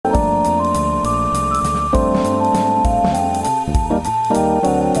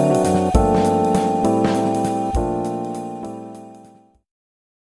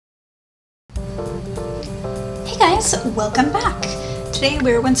Today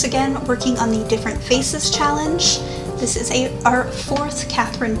we're once again working on the Different Faces challenge. This is our fourth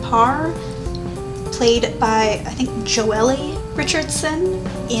Katherine Parr, played by, I think, Joely Richardson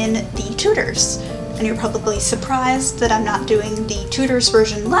in the Tudors. And you're probably surprised that I'm not doing the Tudors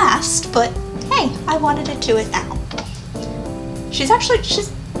version last, but hey, I wanted to do it now. She's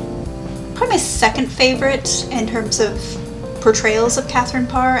probably my second favorite in terms of portrayals of Katherine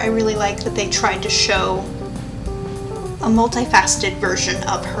Parr. I really like that they tried to show a multifaceted version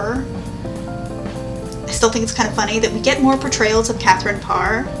of her. I still think it's kind of funny that we get more portrayals of Katherine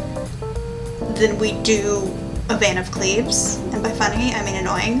Parr than we do of Anne of Cleves. And by funny, I mean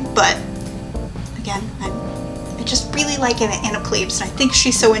annoying, but again, I just really like Anne of Cleves, and I think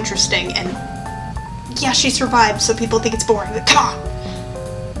she's so interesting, and yeah, she survived, so people think it's boring, but come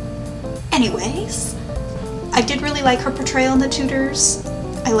on! Anyways, I did really like her portrayal in the Tudors.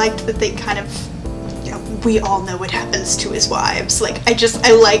 I liked that they kind of, you know, we all know what happens to his wives. Like, I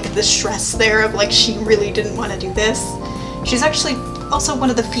like the stress there of, like, she really didn't want to do this. She's actually also one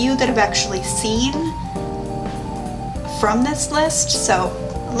of the few that I've actually seen from this list, so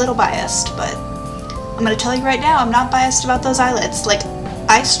a little biased, but I'm gonna tell you right now, I'm not biased about those eyelids. Like,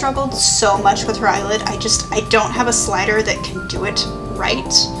 I struggled so much with her eyelid. I don't have a slider that can do it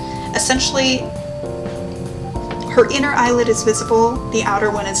right. Essentially, her inner eyelid is visible, the outer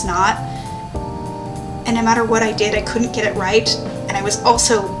one is not. And no matter what I did, I couldn't get it right. And I was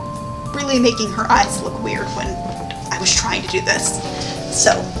also really making her eyes look weird when I was trying to do this.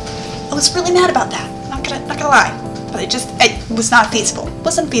 So, I was really mad about that. Not gonna lie. But it was not feasible. It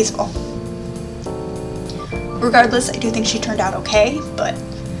wasn't feasible. Regardless, I do think she turned out okay, but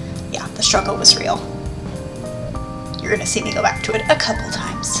yeah, the struggle was real. You're gonna see me go back to it a couple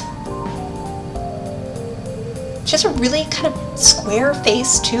times. She has a really kind of square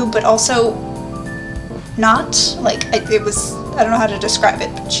face too, but also not. Like, I don't know how to describe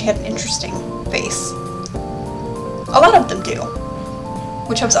it, but she had an interesting face. A lot of them do,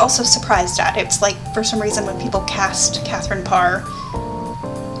 which I was also surprised at. It's like, for some reason, when people cast Katherine Parr,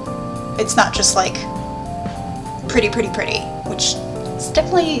 it's not just like pretty, which is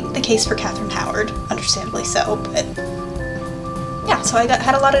definitely the case for Catherine Howard, understandably so, but yeah, so I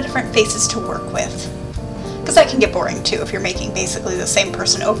had a lot of different faces to work with. Because that can get boring too if you're making basically the same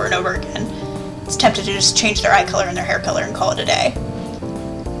person over and over again. It's tempted to just change their eye color and their hair color and call it a day.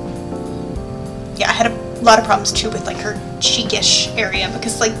 Yeah, I had a lot of problems too with like her cheekish area,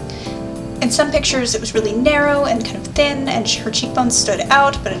 because like in some pictures it was really narrow and kind of thin and her cheekbones stood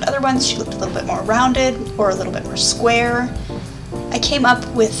out, but in other ones she looked a little bit more rounded or a little bit more square. I came up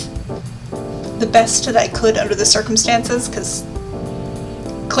with the best that I could under the circumstances, because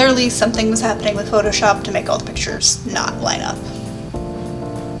clearly something was happening with Photoshop to make all the pictures not line up.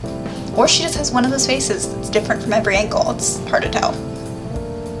 Or she just has one of those faces that's different from every angle. It's hard to tell.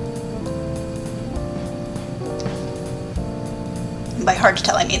 And by hard to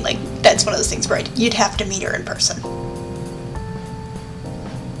tell, I mean like that's one of those things where you'd have to meet her in person.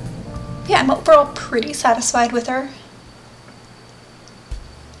 Yeah, I'm overall pretty satisfied with her.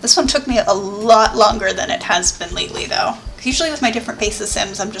 This one took me a lot longer than it has been lately though. Usually with my Different Faces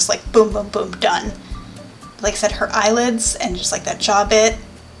sims, I'm just like boom, boom, boom, done. Like I said, her eyelids and just like that jaw bit,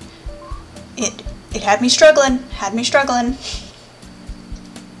 it had me struggling, I'm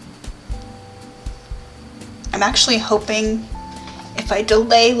actually hoping if I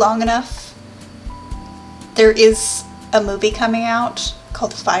delay long enough, there is a movie coming out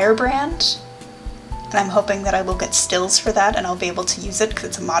called Firebrand, and I'm hoping that I will get stills for that and I'll be able to use it because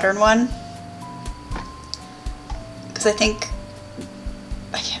it's a modern one. Because I think,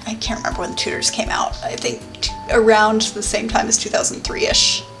 I can't remember when the Tudors came out, I think around the same time as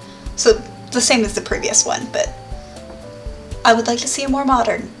 2003-ish. So the same as the previous one, but I would like to see a more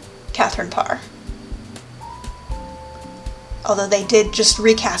modern Katherine Parr. Although they did just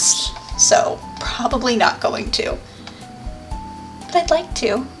recast, so probably not going to. But I'd like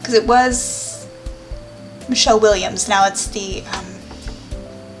to, because it was Michelle Williams, now it's the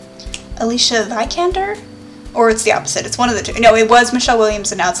Alicia Vikander? Or it's the opposite, it's one of the two. No, it was Michelle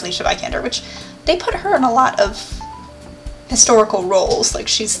Williams and now it's Alicia Vikander, which they put her in a lot of historical roles. Like,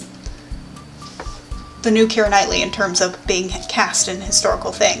 she's the new Keira Knightley in terms of being cast in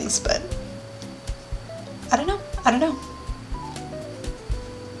historical things, but I don't know.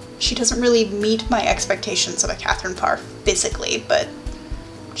 She doesn't really meet my expectations of a Katherine Parr physically, but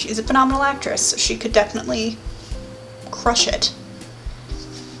she's a phenomenal actress, so she could definitely crush it.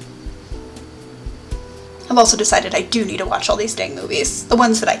 I've also decided I do need to watch all these dang movies. The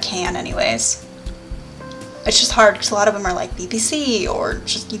ones that I can, anyways. It's just hard because a lot of them are like BBC, or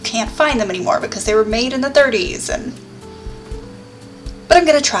just you can't find them anymore because they were made in the 30s, and I'm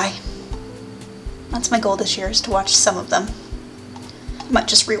gonna try. That's my goal this year, is to watch some of them. I might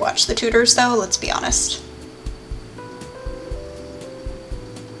just rewatch the Tudors though, let's be honest.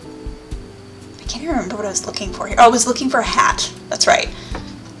 I can't even remember what I was looking for here. Oh, I was looking for a hat. That's right.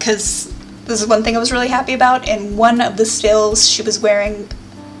 Because this is one thing I was really happy about. In one of the stills she was wearing,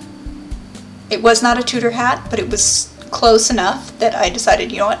 it was not a Tudor hat, but it was close enough that I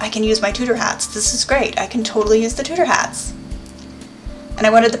decided, you know what, I can use my Tudor hats. This is great. I can totally use the Tudor hats. And I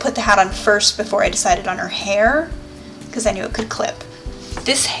wanted to put the hat on first before I decided on her hair, because I knew it could clip.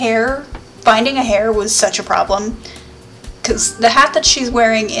 This hair, finding a hair was such a problem, because the hat that she's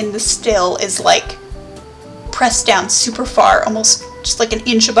wearing in the still is like pressed down super far, almost just like an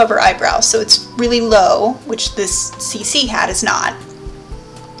inch above her eyebrow, so it's really low, which this CC hat is not.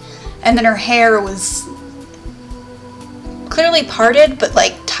 And then her hair was clearly parted, but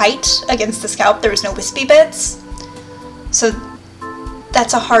like tight against the scalp. There was no wispy bits. So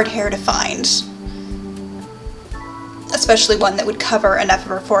that's a hard hair to find. Especially one that would cover enough of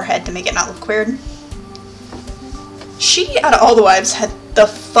her forehead to make it not look weird. She, out of all the wives, had the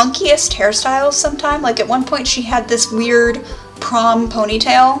funkiest hairstyles sometime. Like at one point she had this weird prom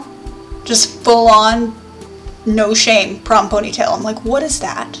ponytail. Just full on, no shame prom ponytail. I'm like, what is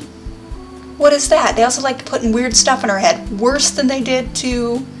that? What is that? They also like putting weird stuff in her head. Worse than they did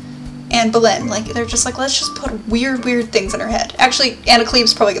to Anne Boleyn. Like, they're just like, let's just put weird things in her head. Actually, Anna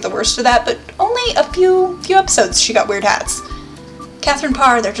Cleves probably get the worst of that, but only a few episodes she got weird hats. Katherine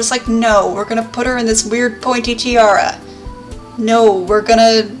Parr, they're just like, no, we're gonna put her in this weird pointy tiara. No, we're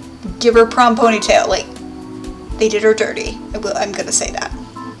gonna give her prom ponytail. Like, they did her dirty. I'm gonna say that.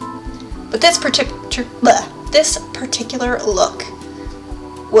 But this particular look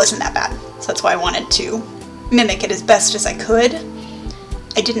wasn't that bad. So that's why I wanted to mimic it as best as I could.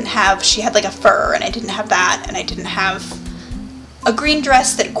 I didn't have, she had like a fur, and I didn't have that, and I didn't have a green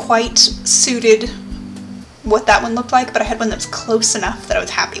dress that quite suited what that one looked like, but I had one that was close enough that I was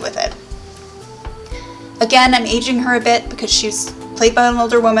happy with it. Again, I'm aging her a bit because she's played by an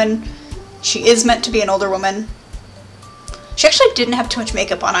older woman. She is meant to be an older woman. She actually didn't have too much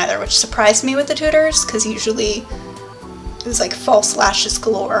makeup on either, which surprised me with the Tudors, because usually it was like false lashes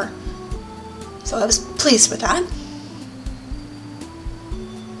galore. So I was pleased with that.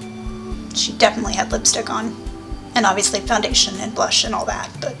 She definitely had lipstick on, and obviously foundation and blush and all that,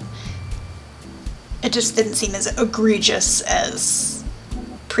 but it just didn't seem as egregious as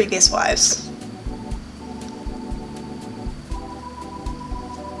previous wives.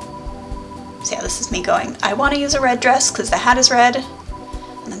 So yeah, this is me going, I want to use a red dress because the hat is red,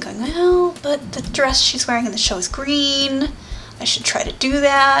 and then going, well, but the dress she's wearing in the show is green. I should try to do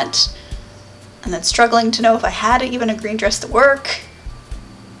that. And then struggling to know if I had even a green dress to work.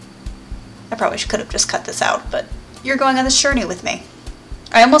 I probably could have just cut this out, but you're going on this journey with me.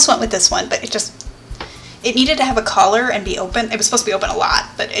 I almost went with this one, but it needed to have a collar and be open. It was supposed to be open a lot,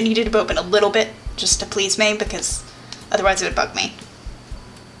 but it needed to be open a little bit just to please me, because otherwise it would bug me.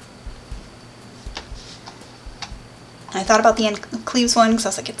 And I thought about the Anne Cleves one, because I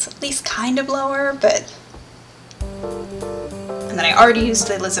was like, it's at least kind of lower, but... And then I already used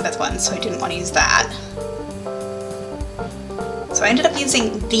the Elizabeth one, so I didn't want to use that. So I ended up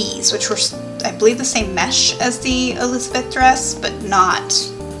using these, which were, I believe, the same mesh as the Elizabeth dress, but not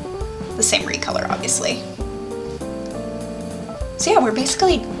the same recolor, obviously. So yeah, we're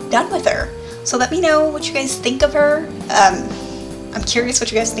basically done with her. So let me know what you guys think of her. I'm curious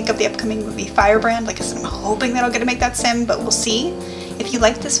what you guys think of the upcoming movie Firebrand. Like I said, I'm hoping that I'll get to make that sim, but we'll see. If you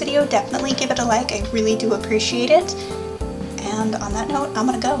liked this video, definitely give it a like. I really do appreciate it. And on that note, I'm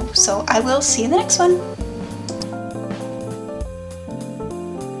gonna go. So I will see you in the next one.